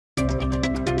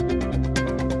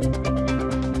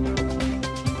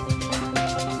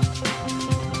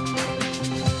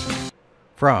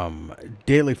From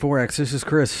Daily Forex, this is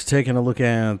Chris taking a look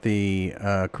at the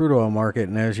crude oil market.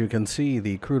 And as you can see,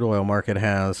 the crude oil market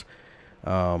has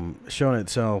shown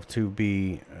itself to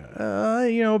be,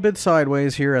 a bit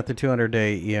sideways here at the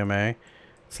 200-day EMA.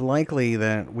 It's likely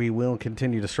that we will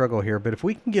continue to struggle here, but if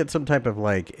we can get some type of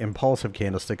impulsive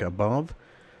candlestick above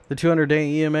the 200-day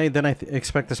EMA, then I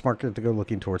expect this market to go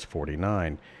looking towards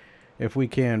 49. If we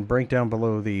can break down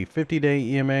below the 50-day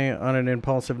EMA on an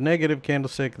impulsive negative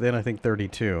candlestick, then I think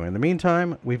 32. In the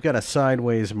meantime, we've got a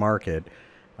sideways market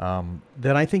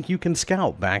that I think you can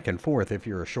scalp back and forth if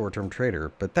you're a short-term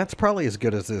trader. But that's probably as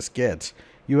good as this gets.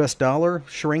 U.S. dollar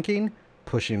shrinking,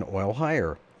 pushing oil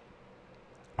higher.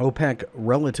 OPEC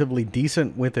relatively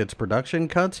decent with its production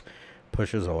cuts,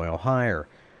 pushes oil higher.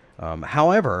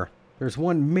 However, there's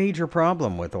one major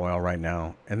problem with oil right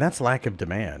now, and that's lack of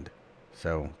demand.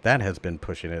 So that has been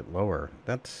pushing it lower.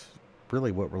 That's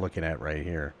really what we're looking at right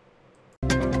here.